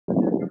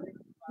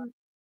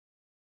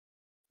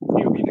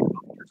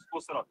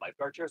We'll set up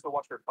lifeguard chairs to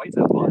watch their fights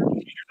have fun.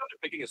 Teachers are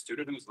picking a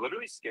student who's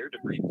literally scared to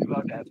breathe too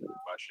loud to answer the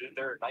question.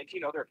 There are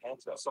 19 other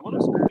hands up. Someone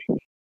is screaming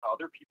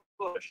other people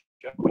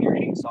when you're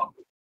eating soft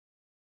food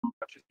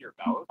touches your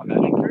mouth.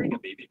 Imagine carrying a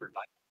baby for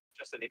 9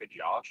 just to name it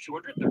Josh.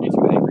 232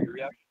 angry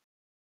reactions.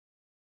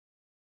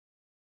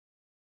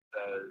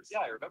 Yeah,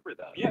 I remember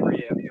that. Yeah.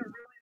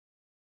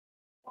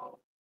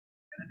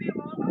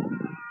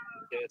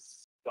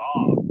 It's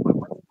stop. My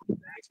wife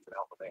makes me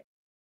help with it.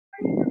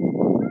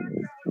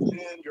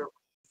 And your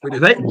Wait,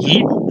 is that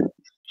Yeet?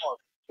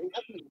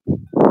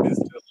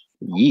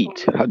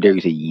 Yeet? How dare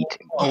you say yeet?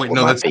 Oh wait, On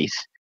no, my that's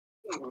face.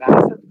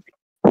 massive,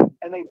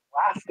 and they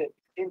blast it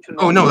into.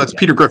 Oh no, that's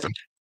Peter Griffin.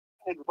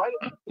 Right.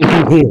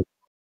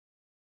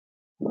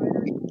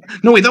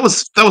 No wait, that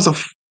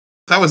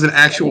was an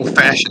actual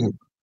fashion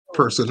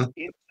person.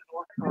 Into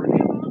North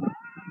Korea,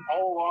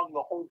 all along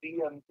the whole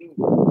DMZ.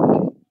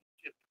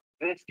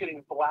 This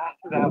getting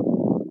blasted out.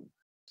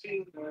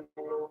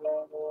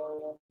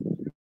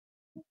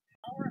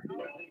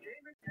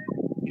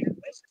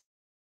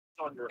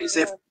 Is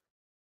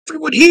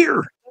everyone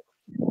here?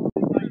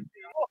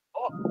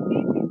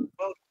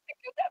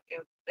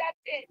 That's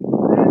it.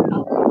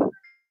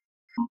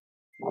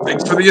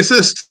 Thanks for the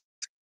assist.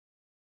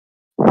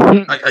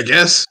 I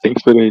guess.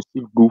 Thanks for the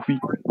Goofy.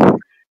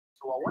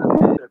 So I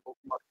wanted to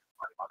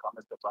my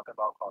comments to talk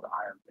about called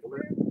Iron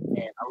Baylor,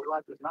 and I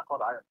realized it's not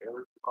called Iron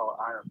Baylor, it's called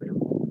Iron Baylor.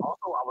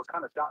 Also, I was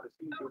kind of shocked to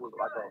see it was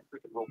like a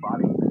freaking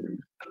robotic.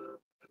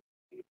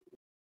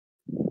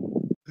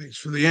 Thanks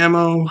for the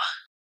ammo.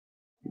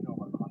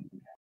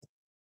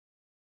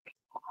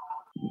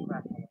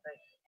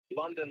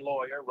 London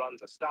lawyer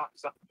runs a stop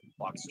sign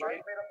block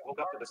straight. Woke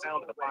up to the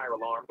sound of the fire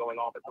alarm going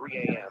off at 3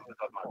 a.m.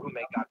 because my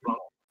roommate got drunk,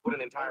 put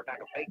an entire pack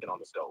of bacon on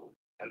the stove,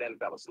 and then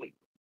fell asleep.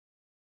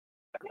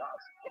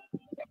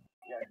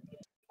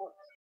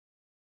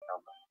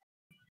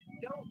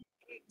 Don't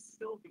hate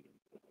Sylvia.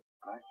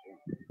 I hate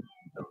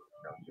those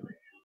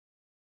calculations.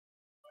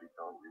 We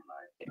don't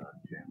remind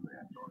gently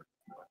and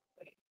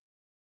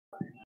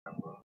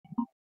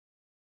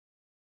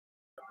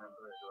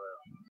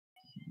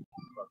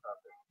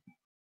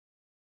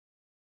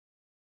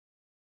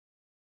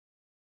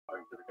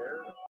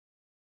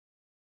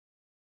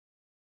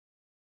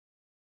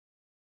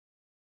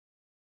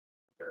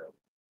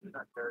did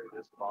not carry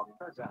this long.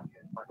 Turns out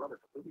my brother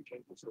completely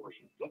changed the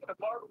story. Look at the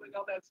marbling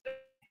on that stage.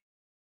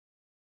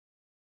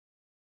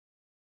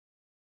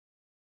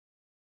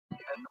 As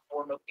a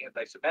form of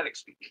anti-Semitic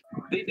speech.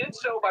 They did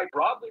so by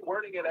broadly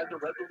wording it as a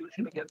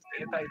resolution against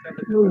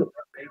anti-Semitism,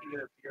 making it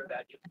appear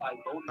that if I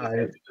voted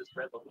against this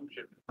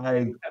resolution,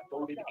 you have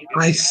voted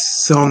I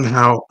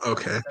somehow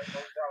okay.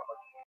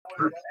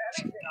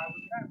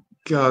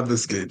 God,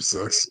 this game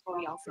sucks.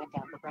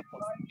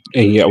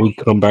 And yeah, we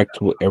come back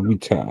to it every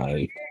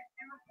time.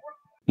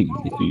 You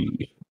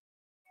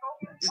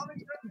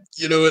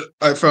know what?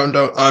 I found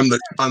out I'm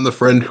the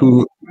friend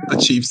who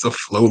achieves the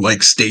flow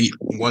like state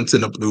once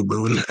in a blue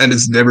moon and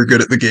is never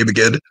good at the game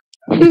again.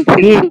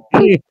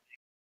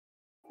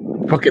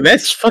 Fucking,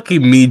 that's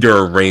fucking me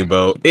during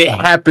Rainbow. It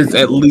happens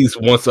at least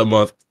once a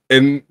month,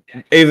 and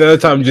another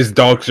time just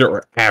dog shit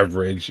or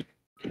average.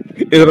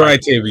 Is it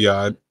right,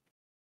 Tavion?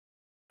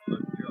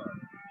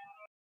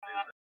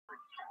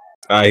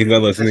 He's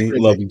not listening.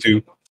 Love him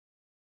too.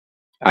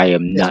 I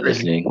am not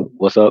listening.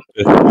 What's up?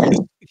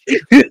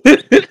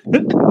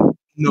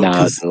 No,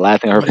 Nah, the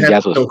last thing I heard from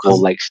Jazz was no, full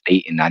like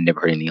state, and I never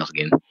heard anything else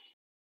again.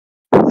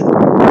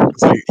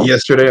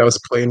 Yesterday I was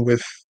playing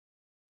with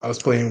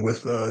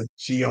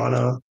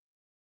Gianna,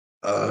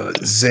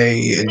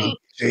 Zay, and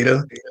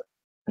Jada.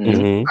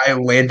 Mhm. I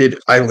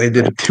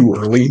landed too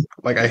early.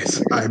 Like I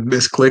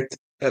misclicked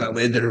and I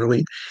landed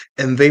early,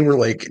 and they were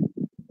like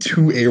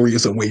 2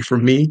 areas away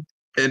from me,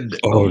 and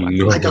Oh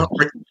no!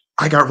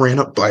 I got ran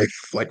up by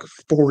like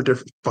 4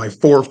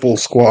 full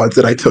squads,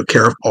 and I took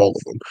care of all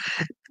of them.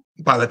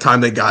 By the time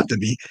they got to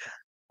me,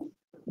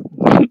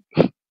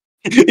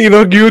 You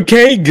know, you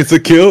okay? Gets a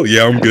kill.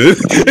 Yeah, I'm good.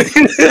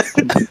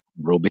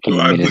 Bro, became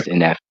minutes in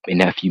that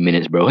few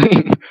minutes, bro.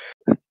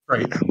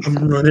 right, I'm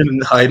running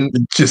and hiding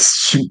and just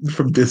shooting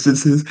from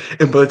distances,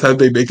 and by the time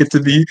they make it to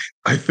me,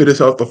 I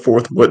finish off the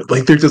 4th one.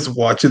 Like they're just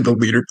watching the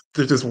leader.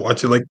 They're just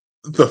watching like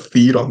the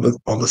feed on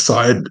the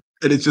side,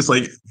 and it's just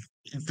like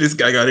this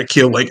guy got a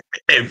kill like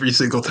every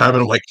single time,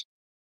 and I'm like,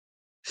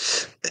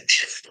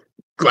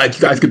 glad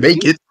you guys could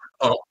make it.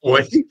 Oh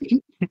boy.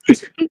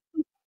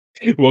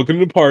 Welcome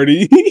to the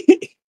party.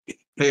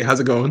 Hey, how's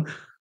it going?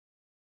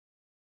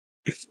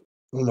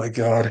 Oh my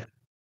god.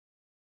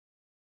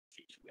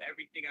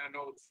 Everything I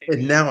know.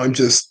 And now I'm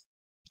just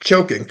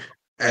choking,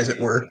 as it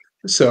were.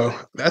 So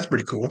that's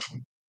pretty cool.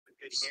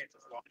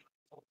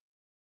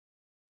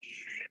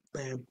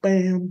 Bam,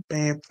 bam,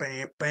 bam,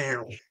 bam,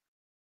 bam.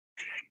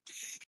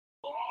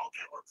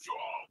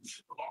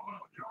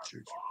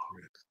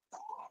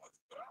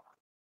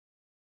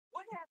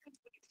 What happens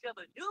when you shove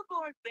a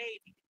newborn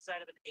baby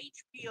inside of an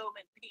HP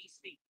Omen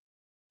PC?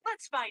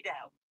 Let's find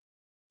out.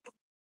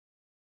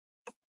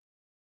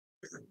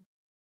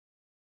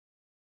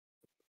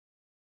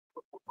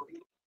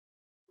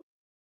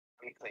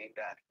 Unclean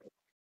dad.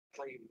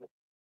 Clean.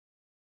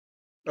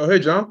 Oh, hey,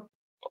 John.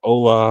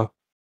 Oh,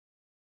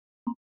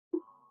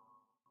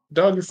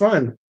 Dog, you're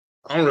fine.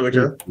 I don't really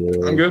care.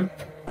 I'm good.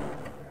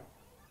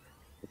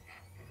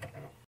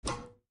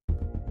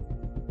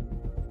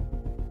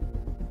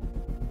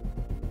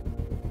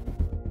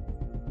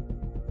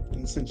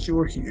 And since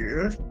you're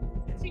here,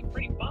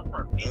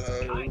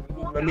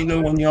 let me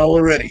know when y'all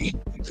are ready,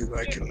 so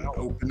I can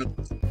open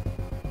it.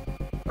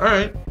 All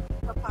right.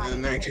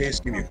 In that case,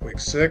 give me a quick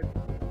sec.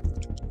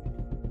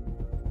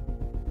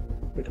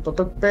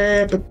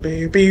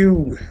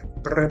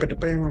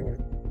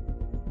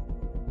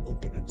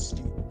 Open it,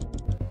 Steve.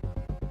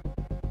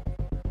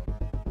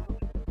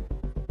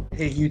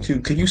 Hey,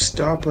 YouTube, could you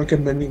stop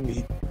recommending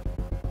me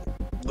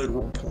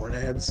literal porn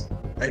ads?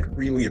 I'd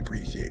really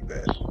appreciate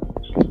that.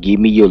 Give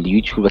me your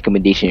YouTube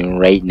recommendation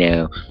right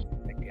now.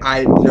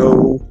 I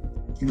know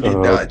you did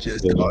not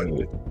just talk.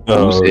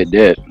 Who said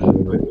that?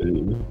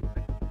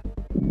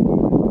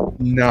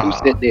 Nah. Who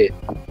said that?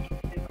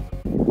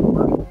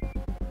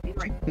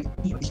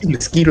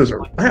 Mosquitoes are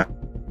around.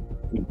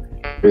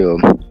 Real.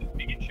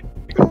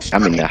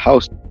 I'm in the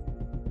house.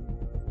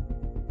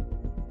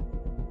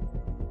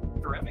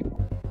 Ceramic.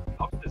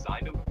 House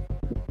designed to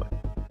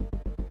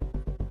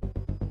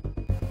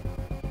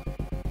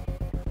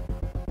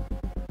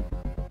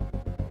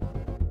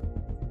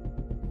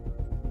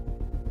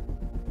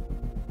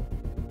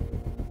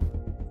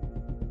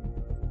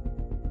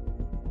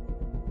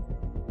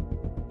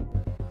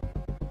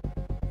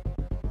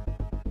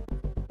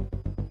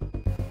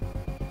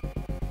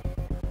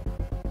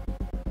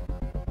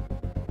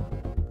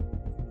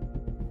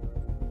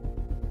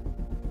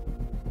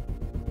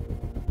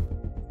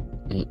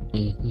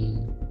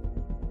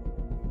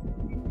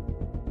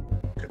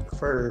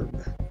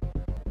Confirmed.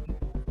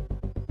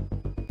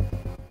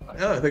 Now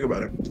that I think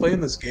about it,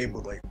 playing this game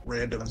with like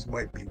randoms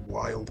might be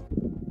wild.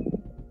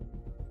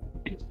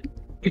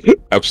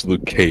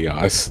 absolute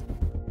chaos.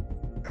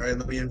 All right,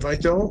 let me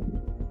invite y'all.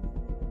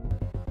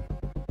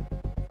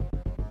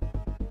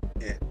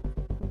 Yeah.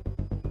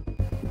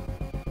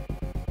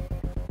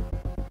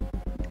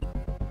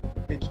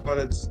 Hey, John,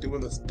 it's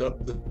doing the stuff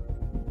that.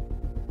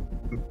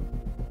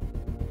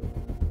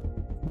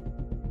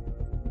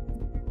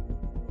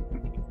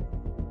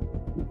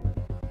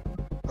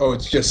 Oh,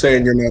 it's just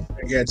saying you're not.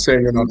 Yeah, it's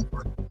saying you're not.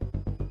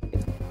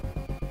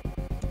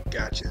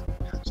 Gotcha.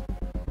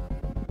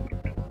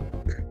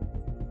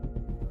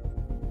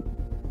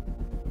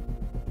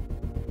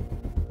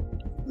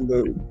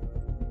 The,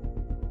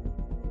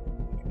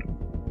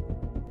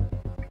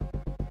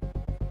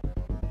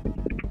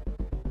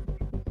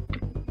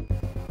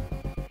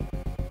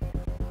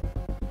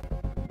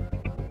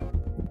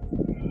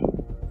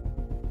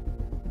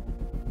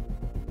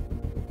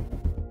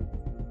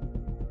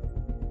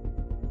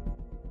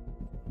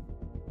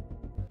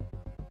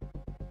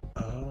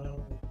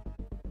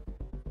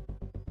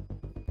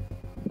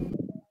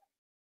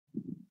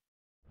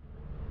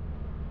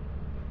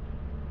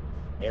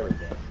 There we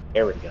go.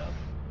 There we go.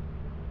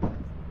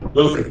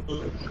 okay.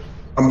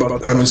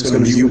 I'm just gonna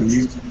mute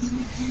you.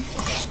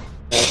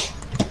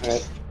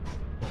 It's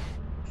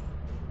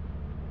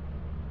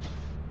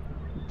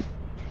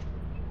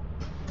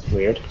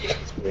weird.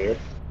 It's weird.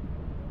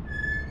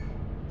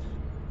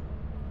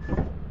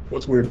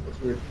 What's weird?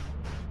 What's weird?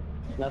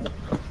 Nothing.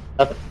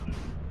 Nothing.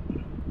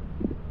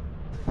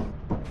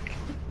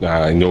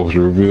 Nah, I know what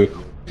you're good.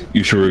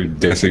 You sure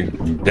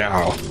dancing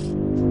down.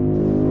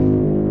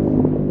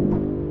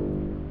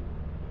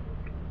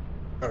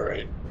 All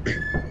right.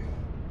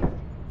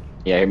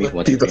 Yeah, hear me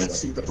once again.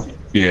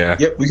 Yeah.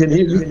 Yep, we can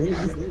hear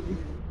you.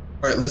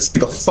 All right, let's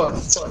do the fun.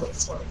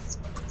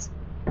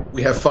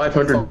 We have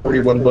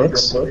 541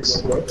 bucks.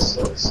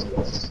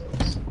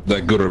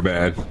 That good or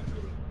bad?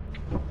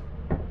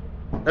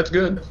 That's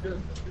good.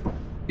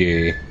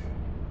 Yeah.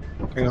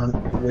 Hang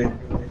on, wait.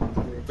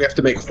 We have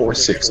to make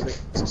 460.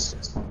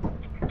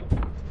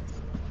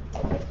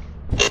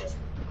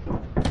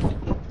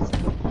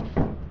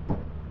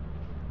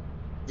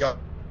 Yeah.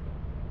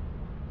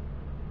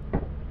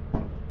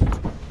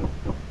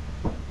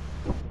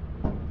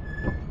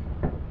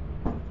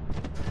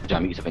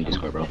 John, meet yourself in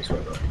Discord, bro.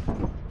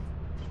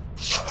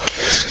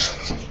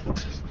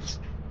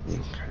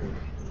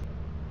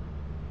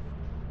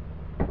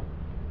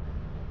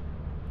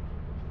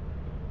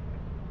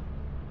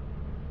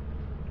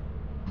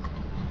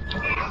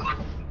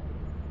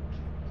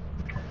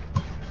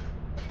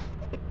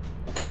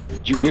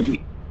 You hear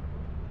me?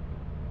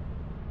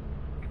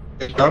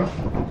 John?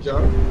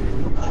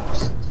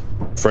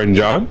 Friend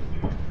John?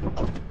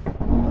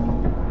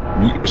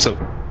 What's up?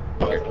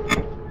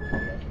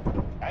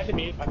 I had to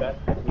mute. My bad.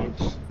 I had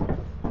to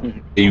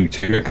mute. You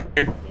too.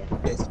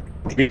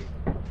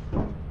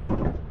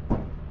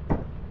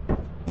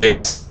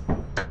 That's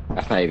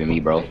not even me,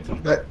 bro.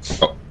 That,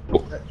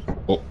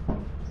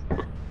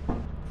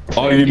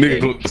 All you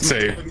niggas look the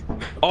same.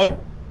 All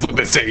look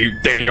the same.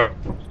 Damn.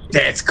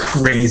 that's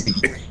crazy.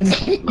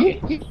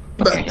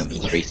 Fucking him,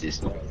 he's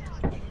racist.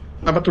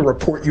 I'm about to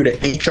report you to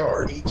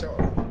HR.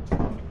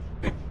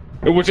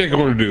 And what you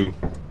gonna do?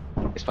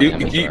 It's funny, I'm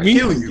making Me?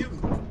 Kill you.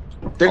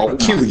 They're Oh gonna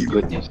kill my you.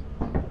 goodness.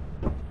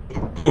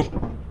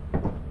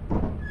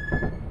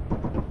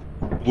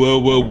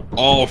 Well, we're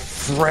all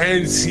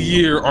friends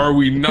here, are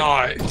we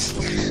not?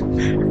 He's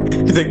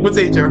like, what's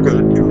HR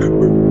gonna do?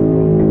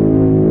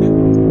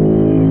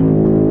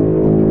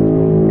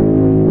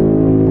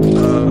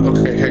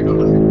 Okay, hang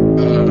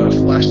on.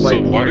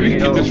 Flashlight. So why do you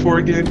get this for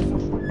again?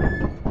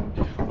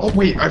 Oh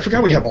wait, I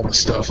forgot we have all this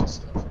stuff.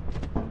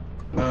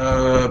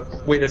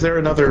 Wait, is there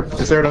another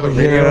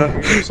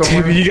radio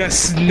somewhere? TV got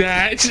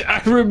snatched.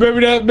 I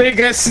remember that man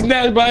got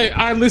snatched by an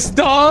eyeless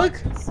dog.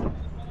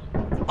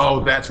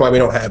 Oh, that's why we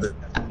don't have it.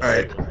 All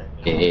right,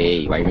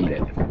 Hey, why you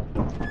remember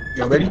that?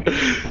 y'all ready?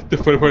 The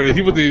funny part is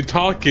he wasn't even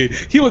talking.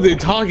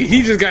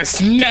 He just got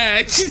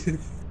snatched.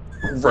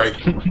 Right.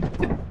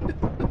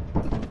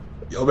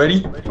 Y'all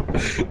ready?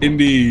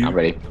 Indeed. I'm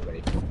ready.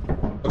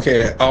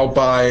 Okay, I'll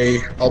buy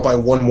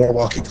one more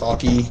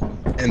walkie-talkie,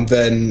 and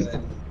then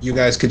you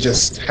guys could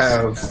just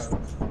have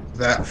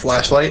that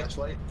flashlight.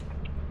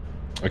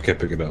 I can't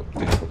pick it up.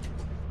 Damn.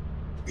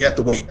 You have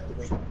to wait.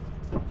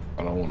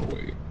 I don't want to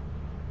wait.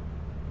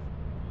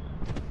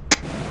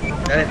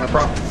 That ain't my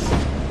problem.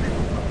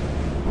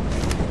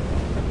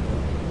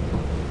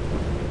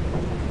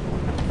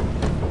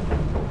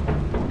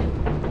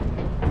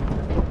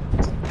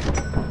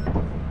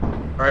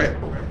 All right,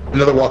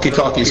 another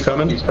walkie-talkie is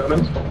coming. You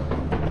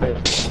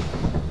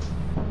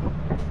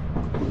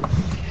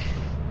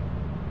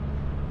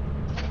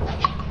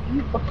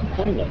fucking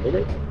pointing at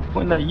me,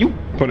 Point at you.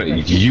 But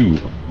you.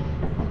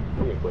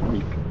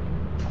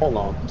 Hold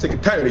on. I'm sick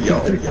and tired of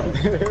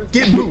y'all.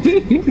 Get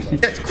moving.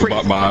 That's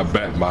crazy. My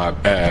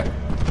bad.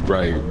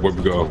 Right, where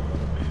we go?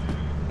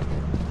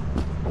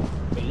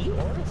 Me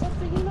or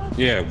something, you know?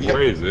 Yeah,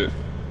 where is it?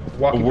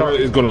 Where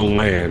Walkie-talkie. is it gonna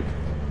land?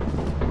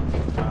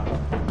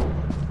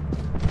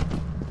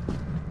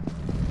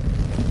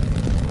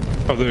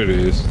 Oh, there it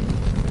is.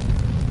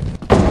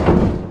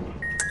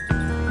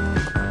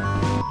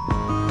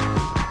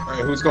 All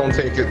right, who's gonna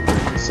take it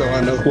so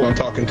I know who I'm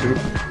talking to?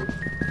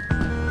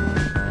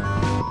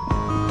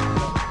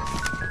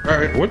 All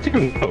right, Where'd you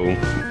go?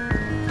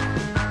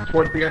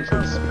 towards the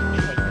entrance.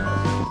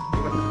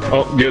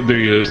 Oh, yeah, there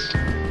he is.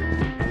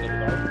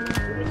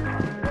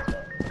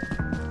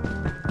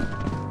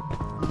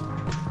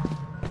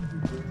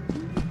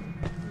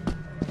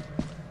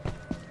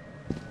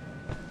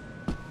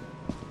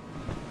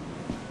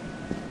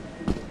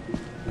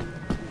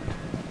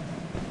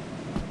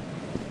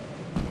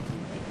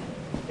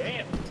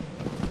 Damn.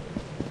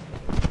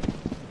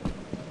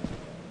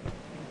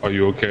 Are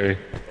you okay?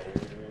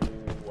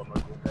 Oh, I'm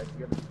gonna go back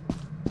together.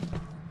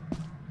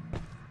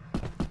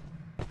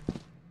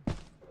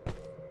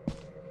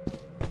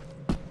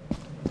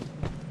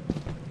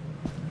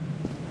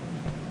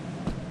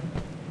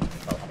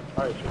 Oh,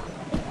 alright,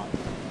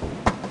 sure.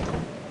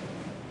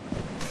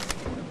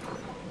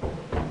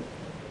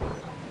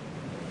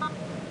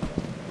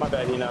 My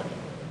bad, Enoch.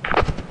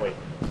 Wait,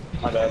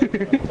 my bad.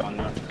 I'm done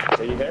now.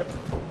 Are you there?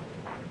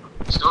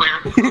 Still here.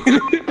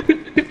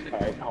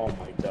 Alright, oh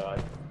my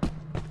god.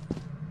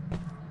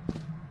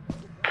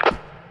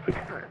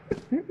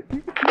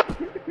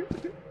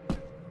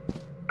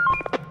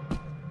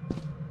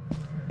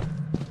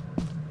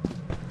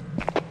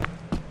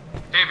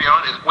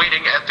 Davion is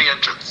waiting at the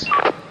entrance.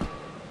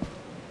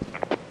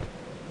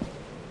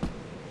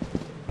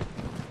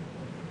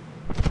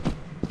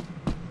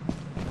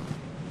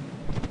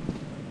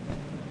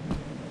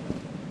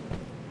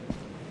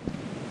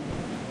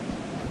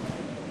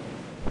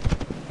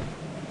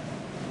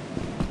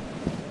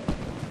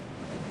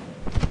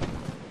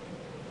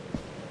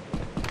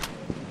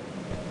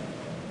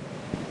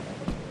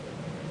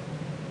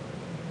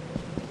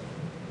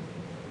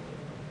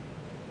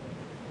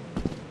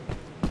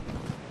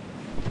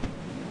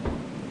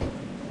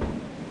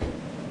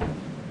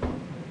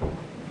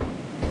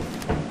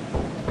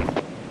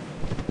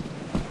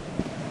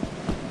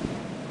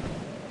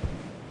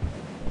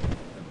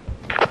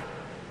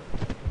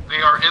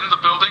 They are in the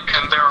building,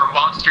 and there are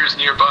monsters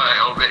nearby.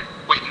 Oh,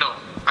 wait, no.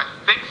 I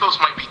think those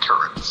might be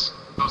turrets.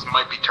 Those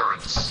might be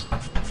turrets.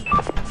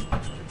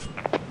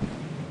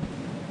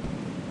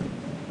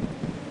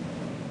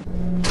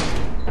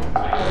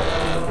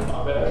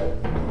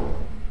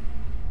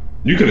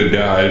 You could have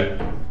died.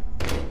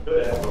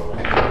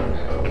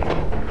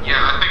 Yeah,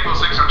 I think those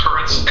things are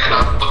turrets, and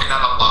I'm looking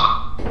at a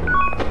lot.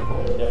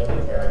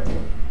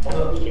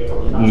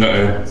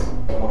 No.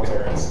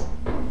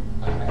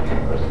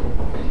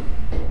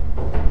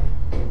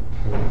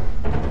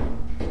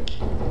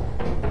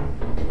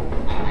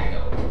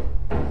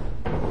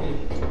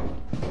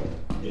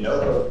 There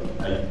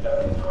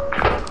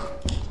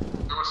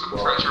was some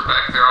treasure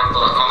back there on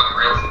that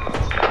rail.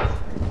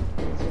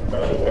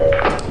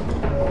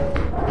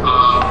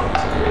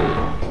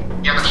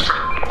 Yeah,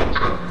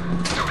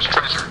 there was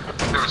treasure.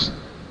 There was.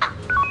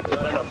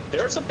 No.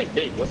 There was something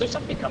big. Was there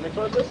something coming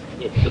towards us?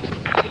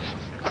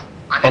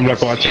 I'm not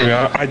gonna lie to you,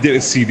 I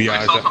didn't see the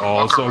eyes at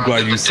all, so I'm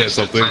glad you said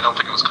something. I don't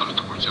think it was coming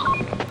towards you.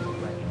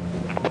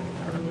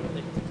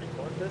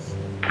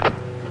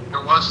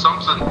 There was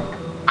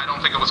something.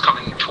 think it was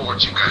coming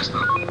towards you guys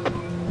though.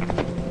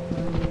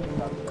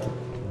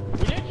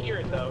 We did hear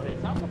it though.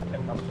 It's not like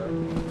that comes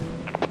through.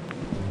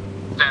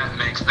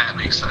 That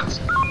makes sense.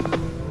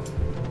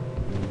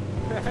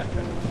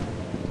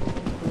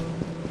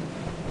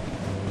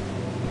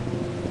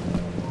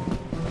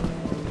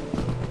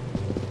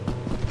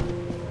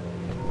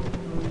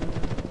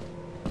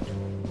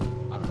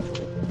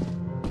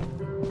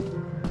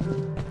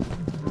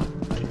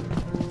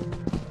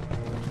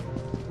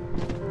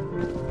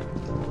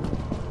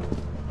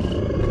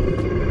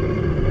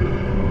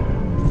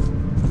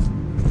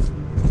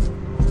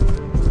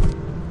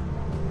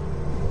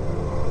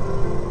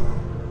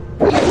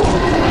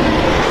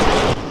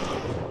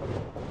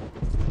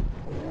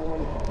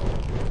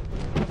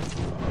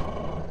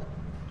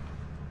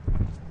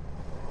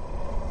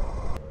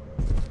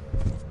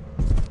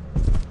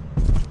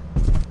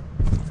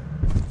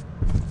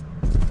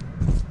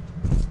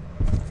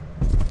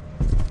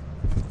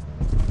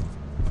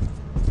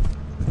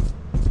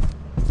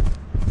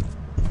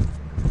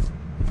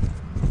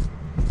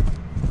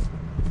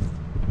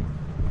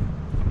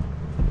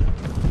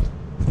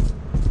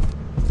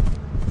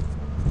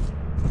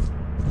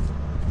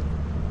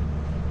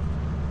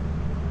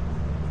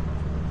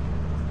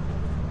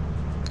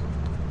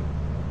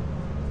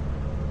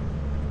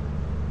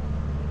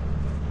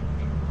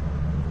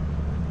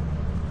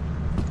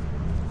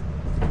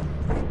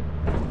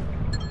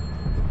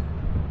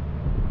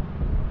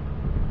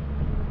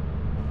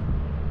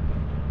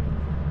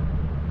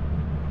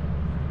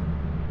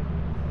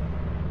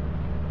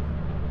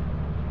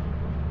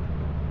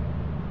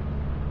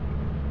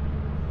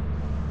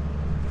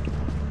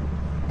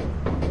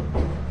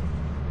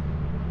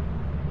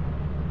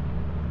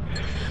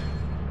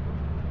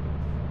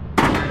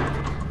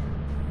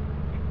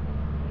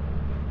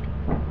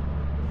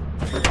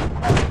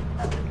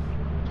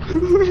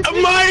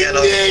 My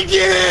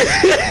nigga!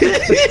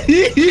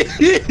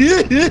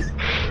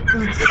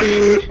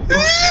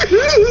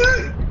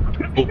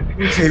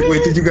 Okay,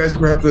 wait, did you guys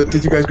grab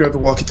the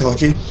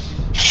walkie-talkie?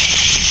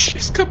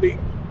 It's coming.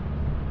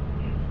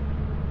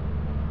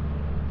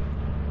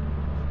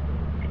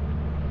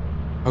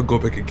 I'll go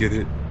back and get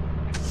it.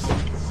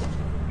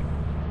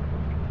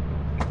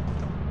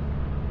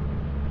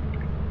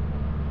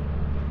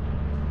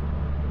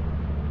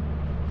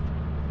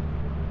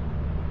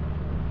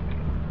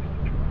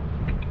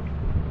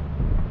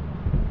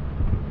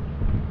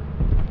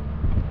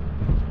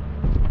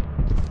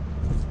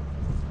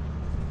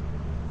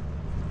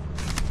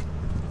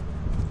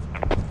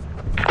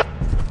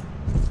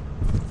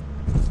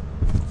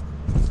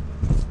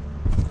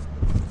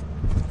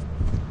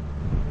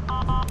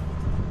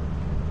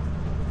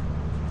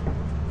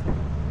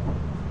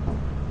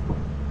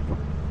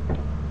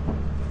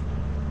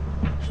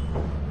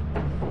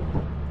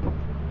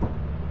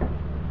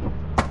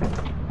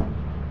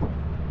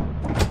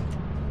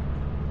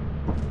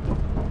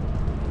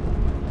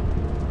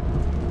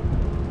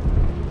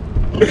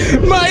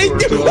 My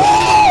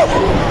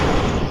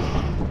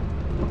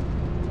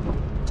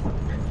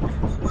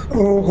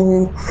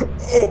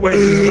Oh my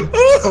god.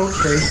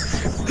 Okay.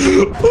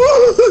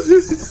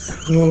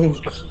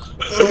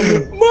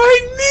 My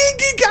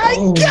nigga, I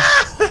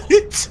got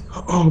it!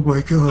 Oh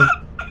my god.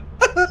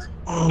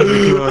 Oh my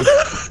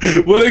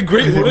god. What a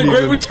great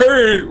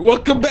return!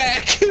 Welcome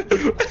back!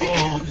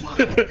 Oh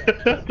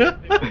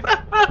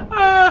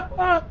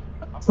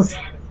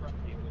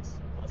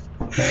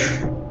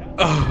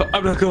Oh,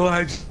 I'm not gonna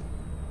lie.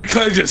 I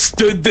kind of just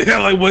stood there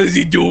like, what is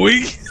he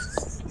doing?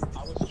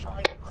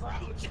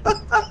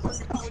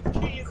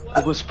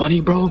 It was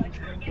funny, bro.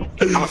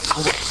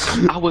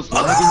 I was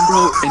lagging,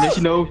 bro, and then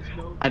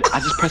I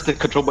just pressed the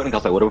control button. I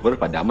was like, what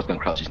if I die? I'm just gonna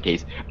crouch in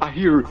case. I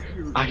hear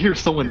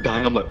someone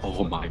dying. I'm like,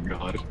 oh my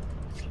god.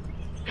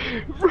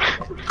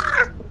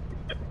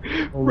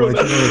 Oh my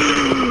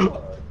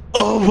god.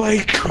 Oh my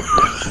god.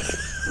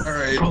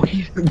 Alright. Bro,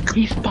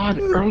 he spawned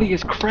early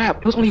as crap.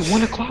 It was only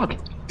 1 o'clock.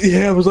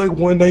 Yeah, it was like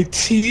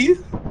 119.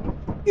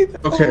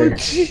 Okay.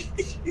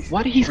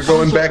 Why did he We're spawn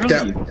going so back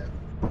early? down.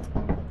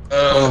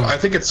 I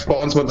think it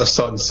spawns when the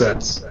sun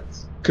sets.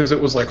 Because it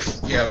was like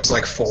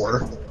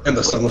 4, and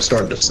the sun was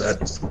starting to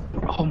set.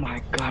 Oh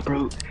my god,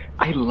 bro.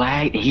 I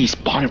lagged and he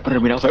spawned in front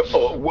of me and I was like,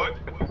 oh, what?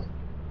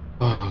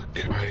 Oh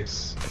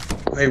Christ.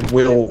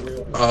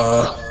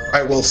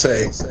 I will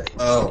say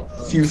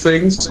a few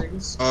things.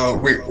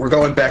 We're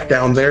going back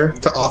down there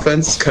to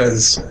offense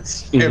because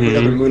every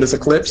other moon is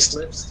eclipsed.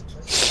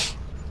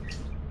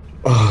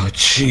 Oh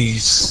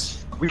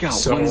jeez. We got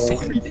So-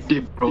 160,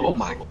 bro. Oh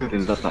my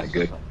goodness, that's not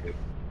good.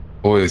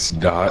 Boy, it's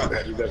not.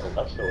 You guys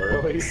left so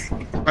early.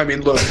 I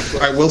mean, look,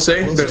 I will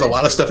say there's a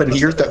lot of stuff in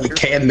here that we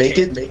can make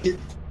it.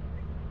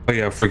 Oh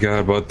yeah, I forgot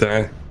about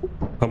that.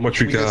 How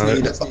much we We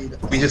got?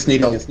 just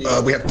need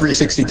we have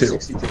 362.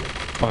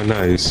 Oh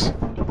nice.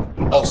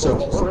 Also,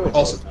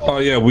 Oh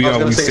yeah, we I was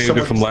gonna say saved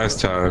it from last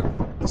time.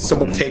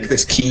 someone take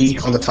this key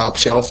on the top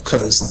shelf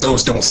because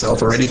those don't sell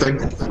for anything.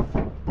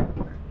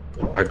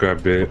 I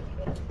grabbed it.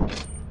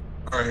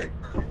 All right.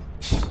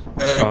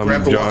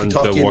 Grab the John, walkie-talkie the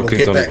and we'll walking's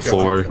get on the that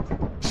going. floor.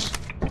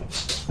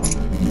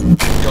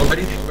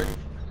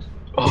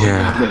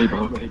 Yeah. Ready,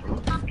 bro.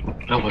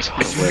 That was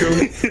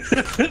hilarious.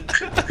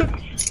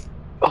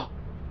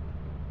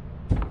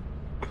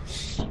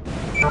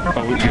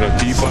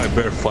 Do you buy a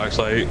better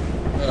flashlight?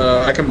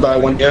 I can buy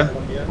one, yeah.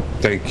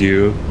 Thank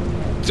you.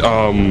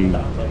 So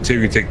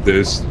you can take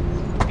this.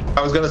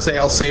 I was gonna say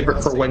I'll save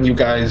it for when you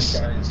guys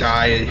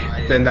die,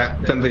 then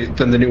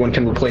the new one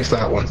can replace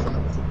that one.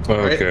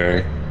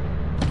 Okay.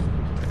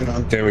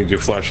 Right? Damage your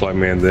flashlight,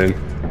 man. Then.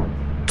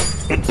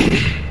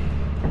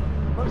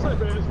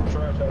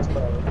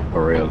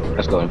 For real.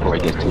 Let's go before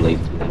it gets too late.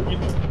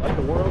 Like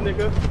the world,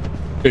 nigga.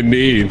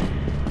 Indeed.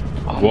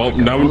 Oh Well, my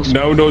God.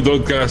 now we know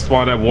those guys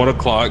spawn at 1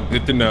 o'clock.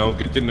 Good to know.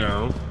 Good to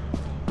know.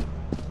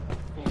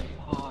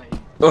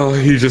 Oh,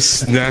 he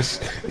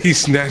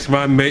snatched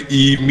my mate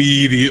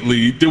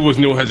immediately. There was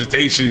no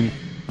hesitation.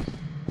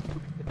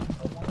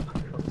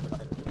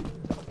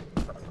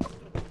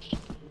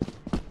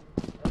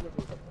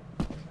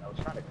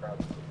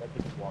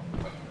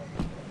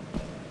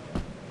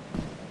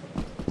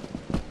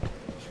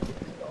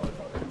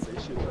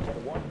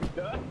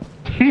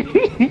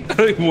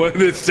 I wanted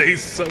to say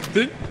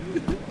something.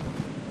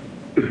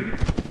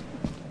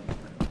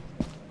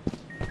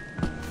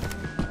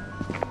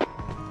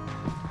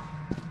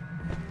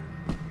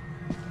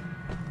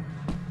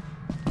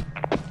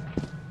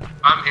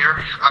 I'm here.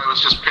 I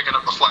was just picking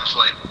up the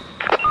flashlight.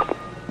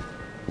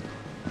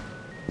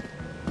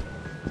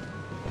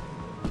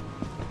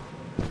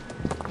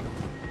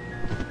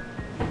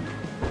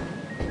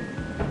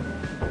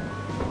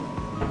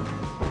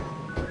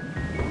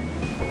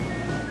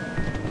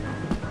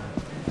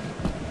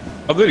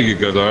 Oh, there you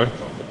go, are.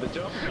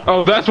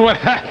 Oh, that's what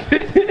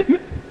happened.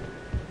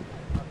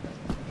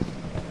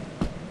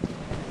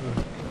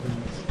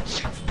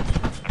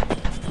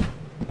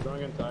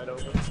 Going inside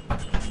over.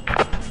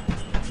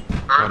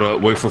 Hold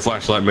up, wait for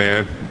flashlight,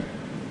 man.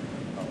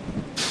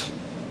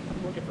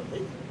 Looking for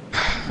me?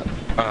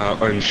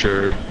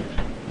 Unsure.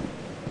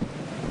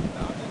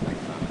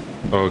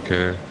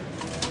 Okay.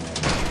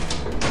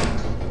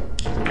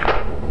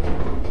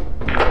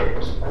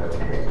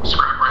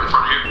 Scrap right in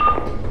front of you.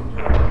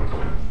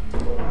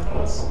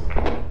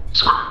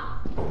 Scrap.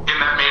 In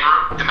that main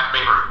room. In that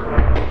main room.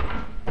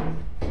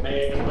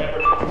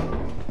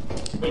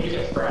 Wait, you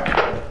said scrap.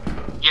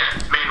 Yeah,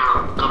 main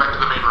room. Go back to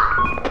the main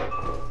room.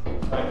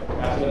 Like,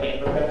 that's the main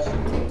purpose.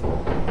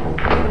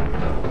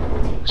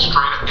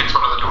 Straight in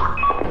front of the door.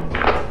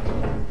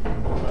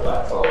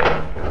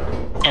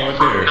 Oh, right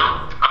there. No,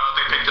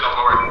 they picked it up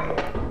already.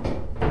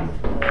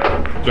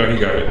 Sorry, he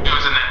got it. It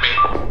was in that main.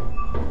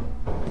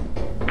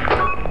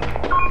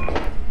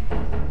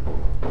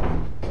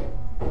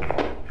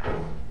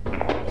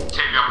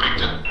 Tavion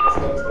picked it.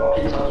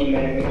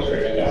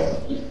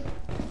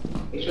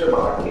 Make sure my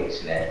heart gets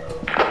snapped.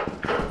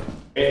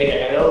 Anything I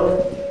hand over?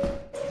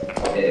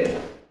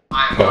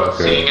 I'm not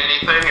Okay. seeing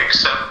anything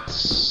except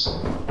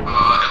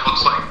it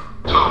looks like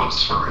codes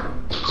for it.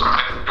 So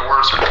either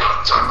doors or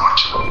guns, I'm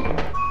watching.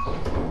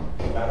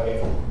 Okay.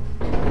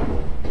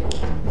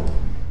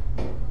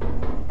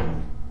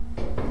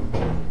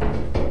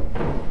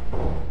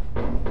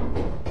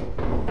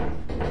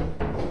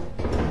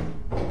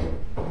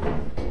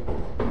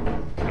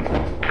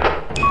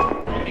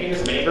 Anything in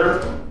this main room?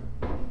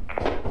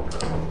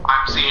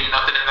 I'm seeing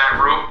nothing in that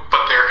room,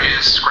 but there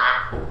is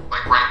scrap,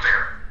 like right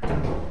there.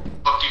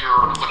 Look to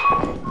your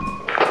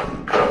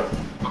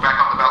go back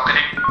on the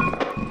balcony.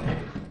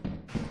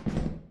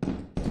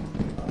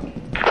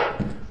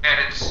 And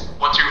it's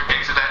once you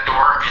exit that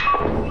door,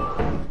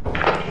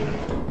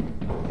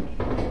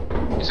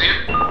 you see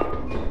it?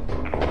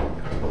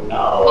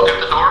 No. Look at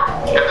the door,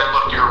 and then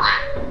look to your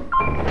right.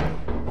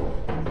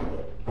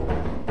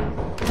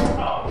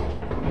 Oh.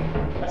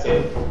 That's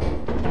it.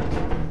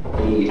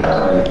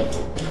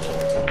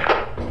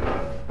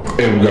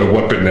 And we got a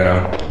weapon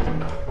now.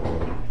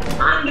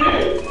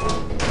 Alright.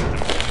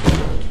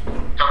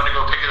 Coming to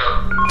go pick it up.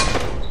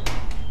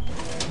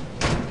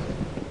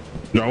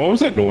 No, what was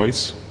that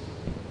noise?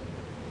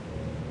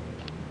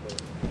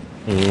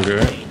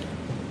 Okay.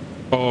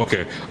 Oh,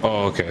 okay.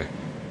 Oh, okay.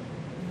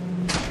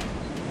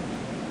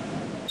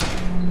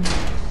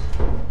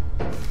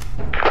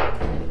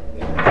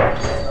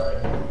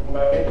 Come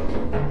back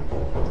in.